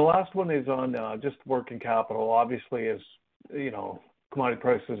 And then the last one is on just working capital. Obviously, as commodity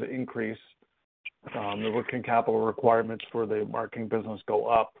prices increase, the working capital requirements for the marketing business go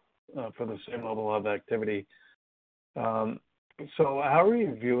up for the same level of activity. So how are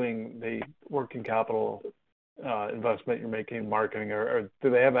you viewing the working capital investment you're making in marketing? Or do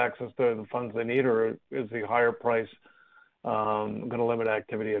they have access to the funds they need, or is the higher price going to limit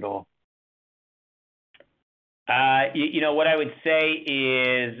activity at all? What I would say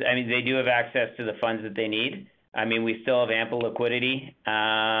is, I mean, they do have access to the funds that they need. I mean, we still have ample liquidity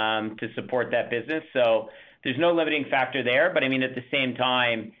to support that business. So there's no limiting factor there. But I mean, at the same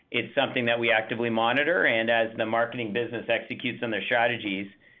time, it's something that we actively monitor. And as the marketing business executes on their strategies,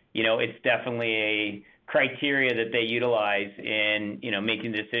 it's definitely a criteria that they utilize in,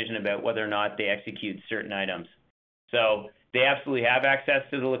 making the decision about whether or not they execute certain items. So they absolutely have access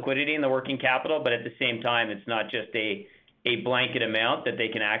to the liquidity and the working capital, but at the same time, it's not just a blanket amount that they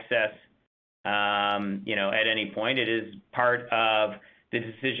can access, at any point. It is part of the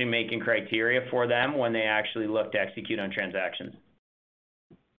decision-making criteria for them when they actually look to execute on transactions.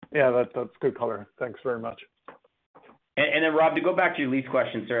 Yeah, that's good color. Thanks very much. And then, Rob, to go back to your lease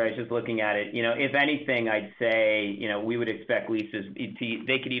question, sir, I was just looking at it. If anything, I'd say, we would expect leases,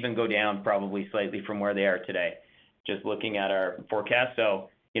 they could even go down probably slightly from where they are today, just looking at our forecast. So,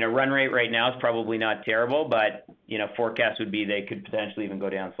 run rate right now is probably not terrible, but, forecast would be they could potentially even go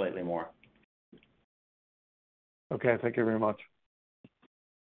down slightly more. Okay, thank you very much.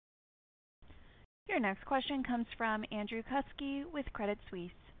 Your next question comes from Andrew Kuske with Credit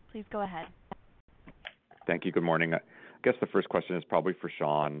Suisse. Please go ahead. Thank you. Good morning. I guess the first question is probably for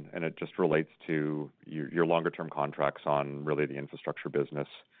Sean, and it just relates to your longer-term contracts on really the infrastructure business.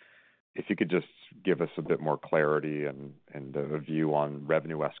 If you could just give us a bit more clarity and a view on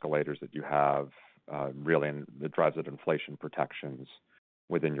revenue escalators that you have, really, and the drives of inflation protections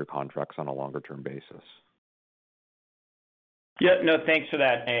within your contracts on a longer-term basis. Yeah, no, thanks for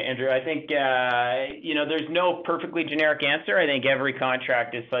that, Andrew. I think, there's no perfectly generic answer. I think every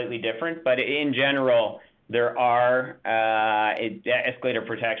contract is slightly different, but in general, there are escalator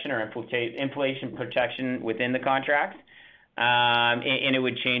protection or inflation protection within the contracts, and it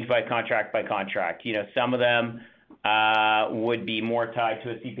would change by contract by contract. Some of them would be more tied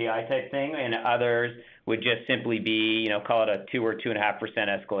to a CPI type thing, and others would just simply be, call it a 2 or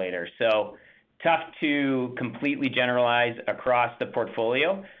 2.5% escalator. So tough to completely generalize across the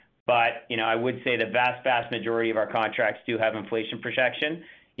portfolio, but I would say the vast majority of our contracts do have inflation protection,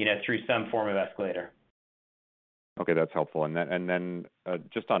 through some form of escalator. Okay, that's helpful. And then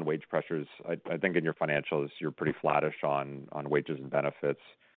just on wage pressures, I think in your financials you're pretty flattish on wages and benefits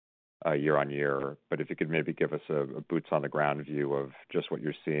year on year. But if you could maybe give us a boots on the ground view of just what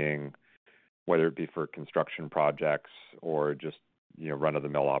you're seeing, whether it be for construction projects or just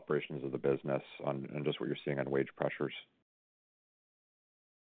run-of-the-mill operations of the business and just what you're seeing on wage pressures.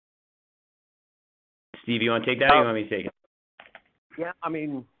 Steve, you want to take that or you want me to take it? Yeah, I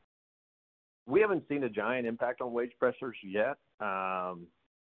mean, we haven't seen a giant impact on wage pressures yet, but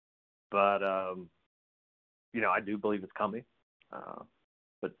I do believe it's coming.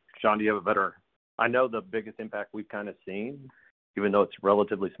 But Sean, do you have a better? I know the biggest impact we've kind of seen, even though it's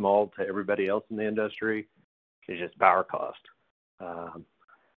relatively small to everybody else in the industry, is just power cost.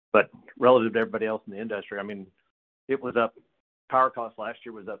 But relative to everybody else in the industry, I mean, it was up. Power cost last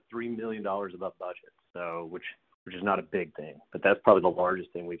year was up $3 million above budget, so which is not a big thing, but that's probably the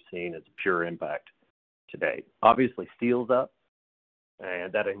largest thing we've seen as a pure impact to date. Obviously, steel's up,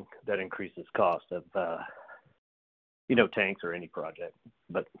 and that increases cost of tanks or any project.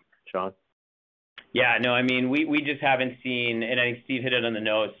 But Sean? Yeah, no, I mean, we just haven't seen, and I think Steve hit it on the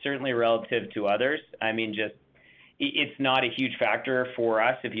nose, certainly relative to others. I mean, just it's not a huge factor for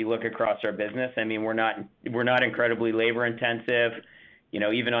us if you look across our business. I mean, we're not incredibly labor intensive.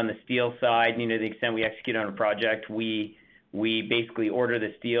 Even on the steel side, the extent we execute on a project, we basically order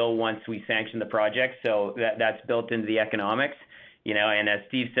the steel once we sanction the project. So that's built into the economics. And as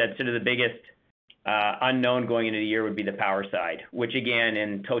Steve said, sort of the biggest unknown going into the year would be the power side, which again,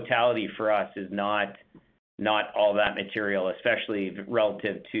 in totality for us is not all that material, especially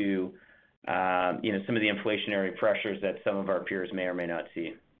relative to some of the inflationary pressures that some of our peers may or may not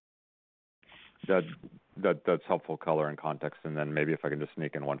see. That's helpful color and context. And then maybe if I can just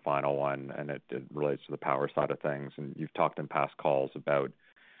sneak in one final one, and it relates to the power side of things. And you've talked in past calls about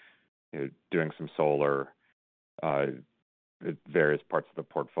doing some solar at various parts of the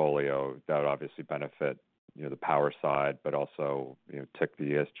portfolio that would obviously benefit the power side, but also tick the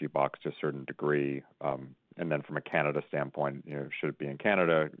ESG box to a certain degree. And then from a Canada standpoint, should it be in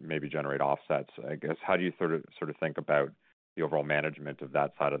Canada, maybe generate offsets? I guess how do you sort of think about the overall management of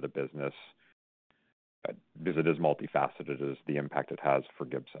that side of the business? Because it is multifaceted as the impact it has for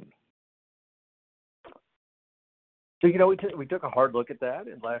Gibson. So we took a hard look at that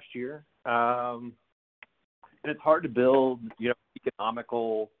in last year, and it's hard to build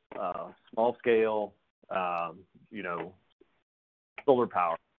economical, small scale, solar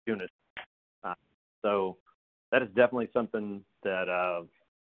power units. So that is definitely something that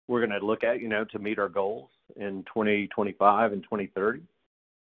we're going to look at, to meet our goals in 2025 and 2030.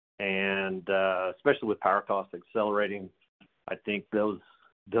 And especially with power costs accelerating, I think those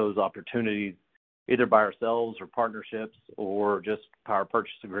opportunities, either by ourselves or partnerships or just power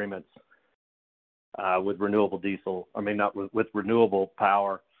purchase agreements with renewable diesel, with renewable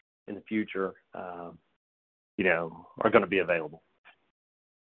power in the future, are going to be available.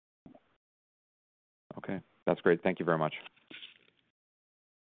 Okay, that's great. Thank you very much.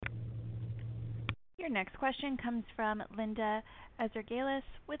 Your next question comes from Linda Ezergailis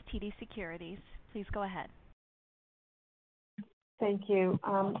with TD Securities. Please go ahead. Thank you.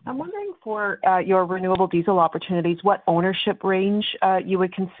 I'm wondering for your renewable diesel opportunities, what ownership range you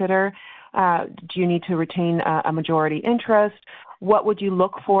would consider. Do you need to retain a majority interest? What would you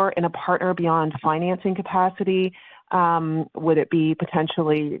look for in a partner beyond financing capacity? Would it be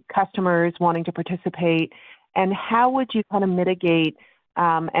potentially customers wanting to participate? And how would you kind of mitigate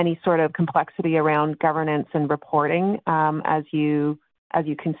any sort of complexity around governance and reporting as you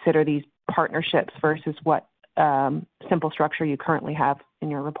consider these partnerships versus what simple structure you currently have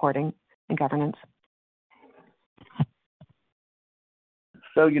in your reporting and governance?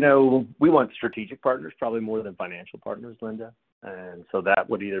 So, we want strategic partners probably more than financial partners, Linda. And so that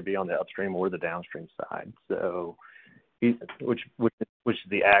would either be on the upstream or the downstream side. So, which is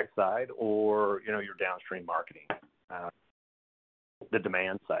the ag side or, your downstream marketing, the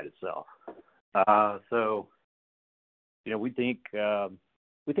demand side itself. So, we think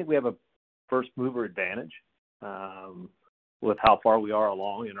we have a first mover advantage with how far we are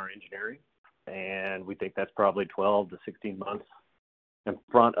along in our engineering, and we think that's probably 12 to 16 months in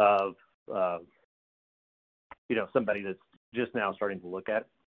front of somebody that's just now starting to look at it.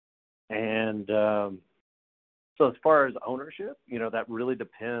 And so as far as ownership, that really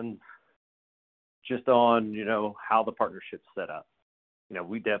depends just on how the partnership's set up.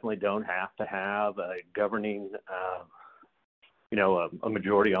 We definitely don't have to have a governing a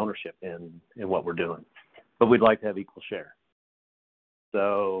majority ownership in what we're doing, but we'd like to have equal share.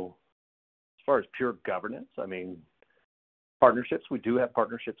 So as far as pure governance, partnerships, we do have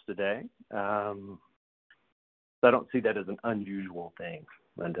partnerships today. So I don't see that as an unusual thing,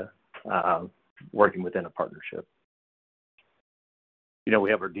 Linda, working within a partnership.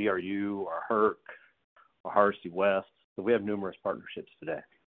 We have our DRU, our HERC, our Hardisty West, so we have numerous partnerships today.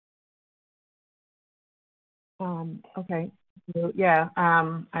 Okay. So, yeah,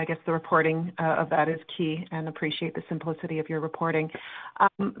 I guess the reporting of that is key, and appreciate the simplicity of your reporting.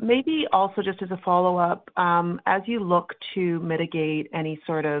 Maybe also just as a follow-up, as you look to mitigate any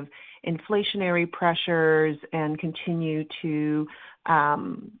sort of inflationary pressures and continue to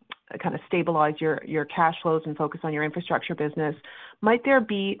kind of stabilize your cash flows and focus on your infrastructure business, might there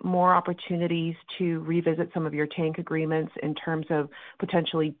be more opportunities to revisit some of your tank agreements in terms of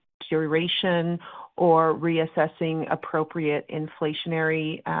potentially duration or reassessing appropriate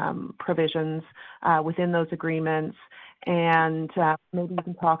inflationary provisions within those agreements? And maybe you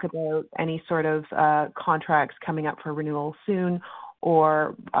can talk about any sort of contracts coming up for renewal soon,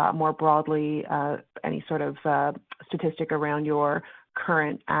 or more broadly, any sort of statistic around your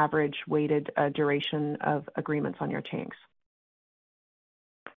current average weighted duration of agreements on your tanks.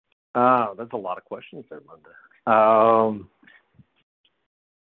 That's a lot of questions there, Linda.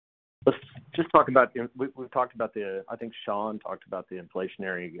 Let's just talk about, we've talked about I think Sean talked about the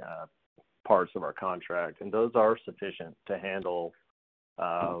inflationary parts of our contract, and those are sufficient to handle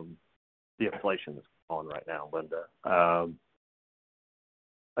the inflation that's going on right now, Linda.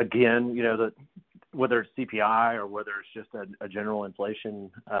 Again, whether it's CPI or whether it's just a general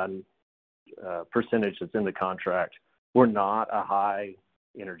inflation percentage that's in the contract, we're not a high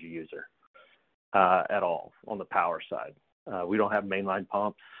energy user at all on the power side. We don't have mainline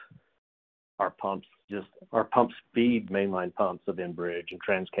pumps. Our pumps feed mainline pumps of Enbridge and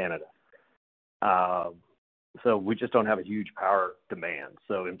TransCanada. So we just don't have a huge power demand.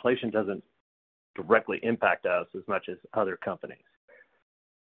 So inflation doesn't directly impact us as much as other companies.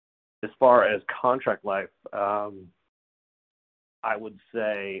 As far as contract life, I would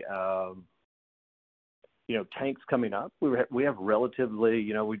say, tanks coming up. We have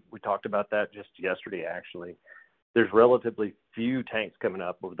relatively, we talked about that just yesterday, actually. There's relatively few tanks coming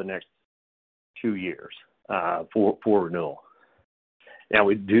up over the next 2 years for renewal. Now,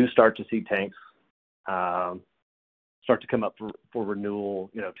 we do start to see tanks start to come up for renewal,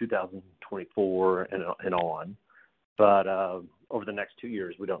 2024 and on. But over the next 2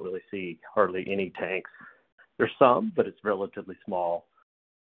 years, we don't really see hardly any tanks. There's some, but it's relatively small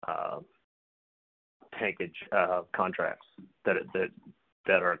tankage contracts that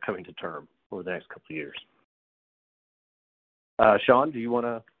are coming to term over the next couple of years. Sean, do you want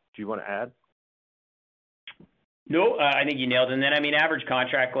to add? No, I think you nailed it. And then, average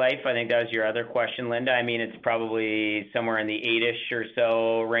contract life, I think that was your other question, Linda. It's probably somewhere in the 8-ish or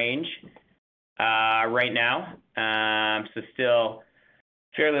so range right now. So still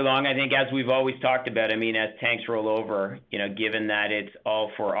fairly long. I think, as we've always talked about, as tanks roll over, given that it's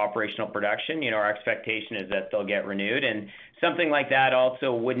all for operational production, our expectation is that they'll get renewed. And something like that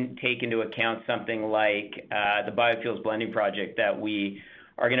also wouldn't take into account something like the biofuels blending project that we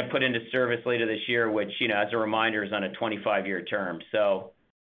are going to put into service later this year, which, as a reminder, is on a 25-year term. So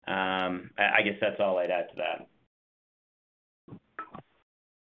I guess that's all I'd add to that.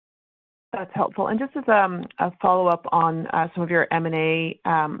 That's helpful. And just as a follow-up on some of your M&A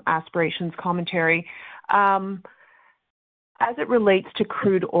aspirations commentary, as it relates to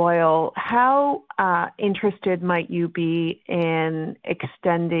crude oil, how interested might you be in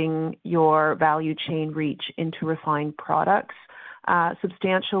extending your value chain reach into refined products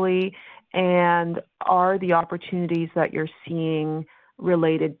substantially? And are the opportunities that you're seeing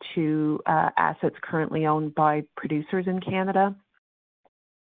related to assets currently owned by producers in Canada?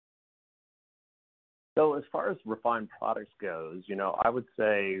 So as far as refined products goes, I would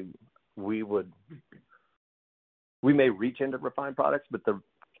say we may reach into refined products, but the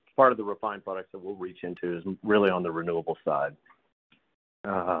part of the refined products that we'll reach into is really on the renewable side.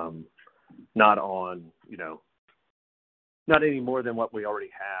 Not on, not any more than what we already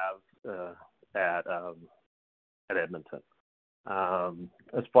have at Edmonton.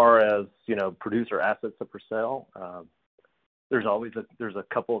 As far as, producer assets up for sale, there's a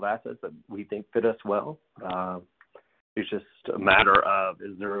couple of assets that we think fit us well. It's just a matter of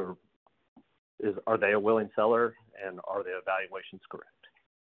are they a willing seller and are their evaluations correct?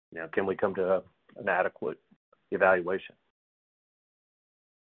 Can we come to an adequate evaluation?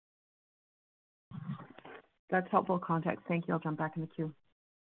 That's helpful context. Thank you. I'll jump back in the queue.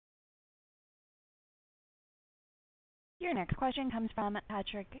 Your next question comes from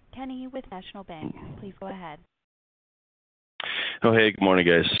Patrick Kenny with National Bank. Please go ahead. Oh, hey, good morning,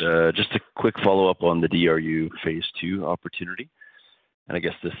 guys. Just a quick follow-up on the DRU Phase 2 opportunity. And I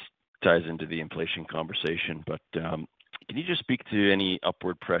guess this ties into the inflation conversation, but can you just speak to any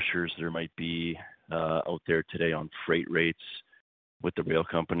upward pressures there might be out there today on freight rates with the rail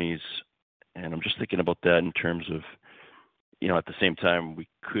companies? And I'm just thinking about that in terms of, at the same time, we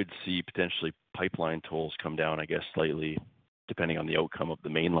could see potentially pipeline tolls come down, I guess, slightly, depending on the outcome of the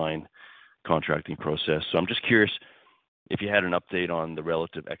mainline contracting process. So I'm just curious if you had an update on the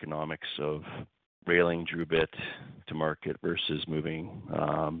relative economics of railing DRUbit to market versus moving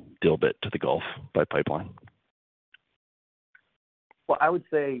Dilbit to the Gulf by pipeline. Well, I would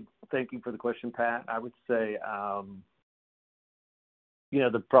say, thank you for the question, Pat. I would say,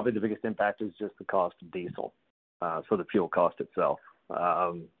 probably the biggest impact is just the cost of diesel, so the fuel cost itself.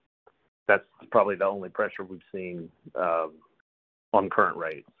 That's probably the only pressure we've seen on current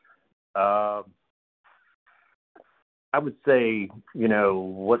rates. I would say,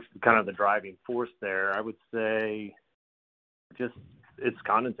 what's kind of the driving force there? I would say just it's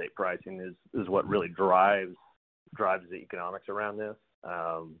condensate pricing is what really drives the economics around this.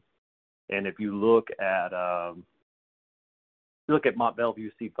 And if you look at Mont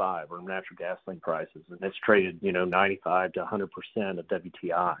Belvieu C5 or natural gasoline prices, and it's traded, 95 to 100% of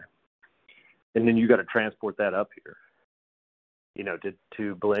WTI, and then you got to transport that up here,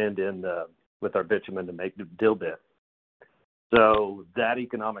 to blend in with our bitumen to make Dilbit. So that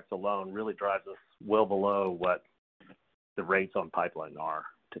economics alone really drives us well below what the rates on pipeline are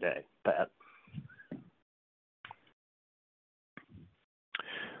today, Pat.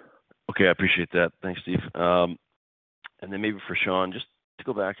 Okay, I appreciate that. Thanks, Steve. And then maybe for Sean, just to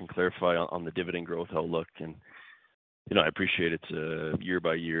go back and clarify on the dividend growth outlook. And, I appreciate it's a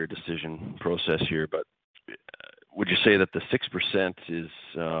year-by-year decision process here, but would you say that the 6% is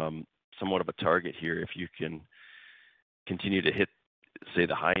somewhat of a target here if you can continue to hit, say,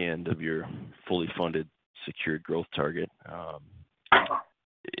 the high end of your fully funded secured growth target,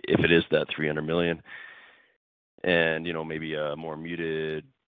 if it is that 300 million, and maybe a more muted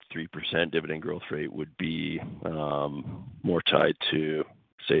 3% dividend growth rate would be more tied to,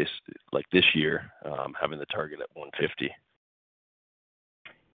 say, like this year, having the target at 150.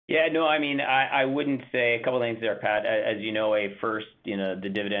 Yeah, no, I mean, I wouldn't say a couple of things there, Pat. As you know, the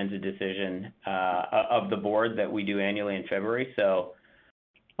dividend's a decision of the board that we do annually in February. So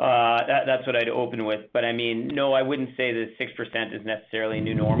that's what I'd open with. But I mean, no, I wouldn't say the 6% is necessarily a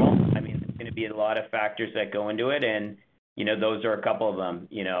new normal. I mean, there's going to be a lot of factors that go into it, and those are a couple of them.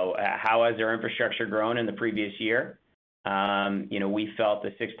 How has our infrastructure grown in the previous year? We felt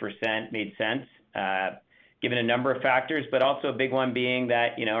the 6% made sense, given a number of factors, but also a big one being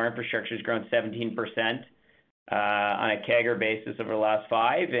that, our infrastructure has grown 17% on a CAGR basis over the last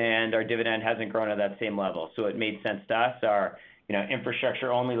 5, and our dividend hasn't grown at that same level. So it made sense to us. Our,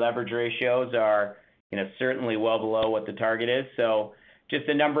 infrastructure-only leverage ratios are, certainly well below what the target is. So just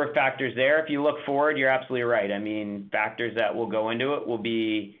a number of factors there. If you look forward, you're absolutely right. I mean, factors that will go into it will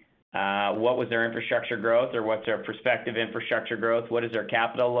be what was our infrastructure growth, or what's our prospective infrastructure growth? What does our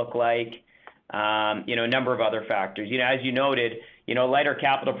capital look like? A number of other factors. As you noted, lighter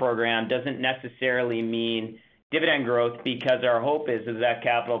capital program doesn't necessarily mean dividend growth, because our hope is that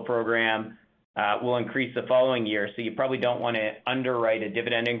capital program will increase the following year. So you probably don't want to underwrite a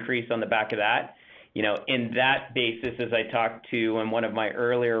dividend increase on the back of that. In that basis, as I talked to in one of my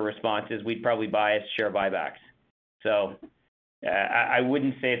earlier responses, we'd probably bias share buybacks. So I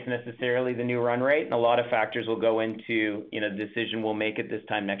wouldn't say it's necessarily the new run rate, and a lot of factors will go into the decision we'll make at this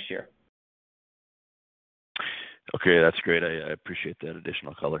time next year. Okay, that's great. I appreciate that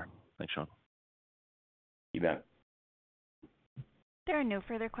additional color. Thanks, Sean. You bet. There are no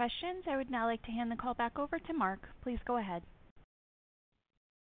further questions. I would now like to hand the call back over to Mark. Please go ahead.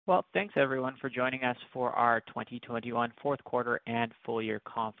 Well, thanks everyone for joining us for our 2021 fourth quarter and full year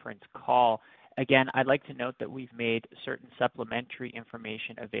conference call. Again, I'd like to note that we've made certain supplementary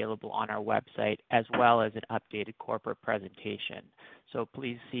information available on our website as well as an updated corporate presentation. So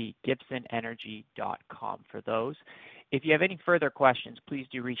please see gibsonenergy.com for those. If you have any further questions, please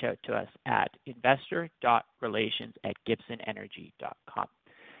do reach out to us at investor.relations@gibsonenergy.com.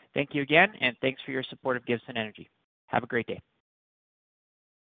 Thank you again, and thanks for your support of Gibson Energy. Have a great day.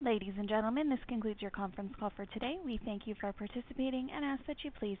 Ladies and gentlemen, this concludes your conference call for today. We thank you for participating and ask that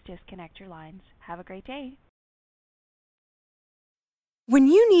you please disconnect your lines. Have a great day. When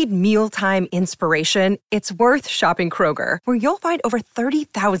you need mealtime inspiration, it's worth shopping Kroger, where you'll find over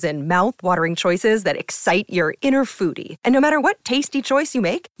 30,000 mouth-watering choices that excite your inner foodie. And no matter what tasty choice you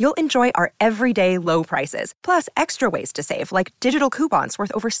make, you'll enjoy our everyday low prices, plus extra ways to save, like digital coupons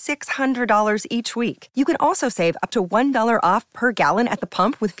worth over $600 each week. You can also save up to $1 off per gallon at the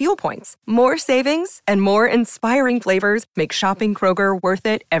pump with fuel points. More savings and more inspiring flavors make shopping Kroger worth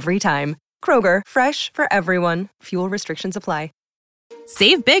it every time. Kroger, fresh for everyone. Fuel restrictions apply.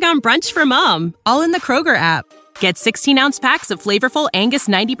 Save big on brunch for mom, all in the Kroger app. Get 16-ounce packs of flavorful Angus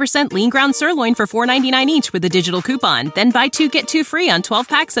 90% lean ground sirloin for $4.99 each with a digital coupon. Then buy 2, get 2 free on 12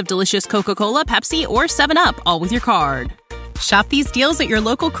 packs of delicious Coca-Cola, Pepsi, or 7-Up, all with your card. Shop these deals at your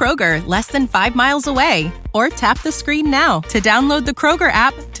local Kroger, less than 5 miles away. Or tap the screen now to download the Kroger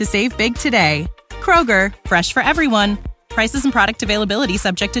app to save big today. Kroger, fresh for everyone. Prices and product availability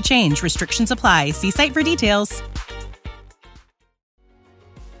subject to change. Restrictions apply. See site for details.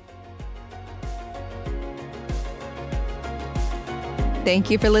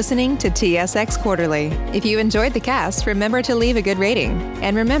 Thank you for listening to TSX Quarterly. If you enjoyed the cast, remember to leave a good rating.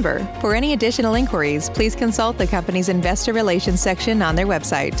 And remember, for any additional inquiries, please consult the company's investor relations section on their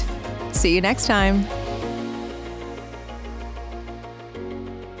website. See you next time.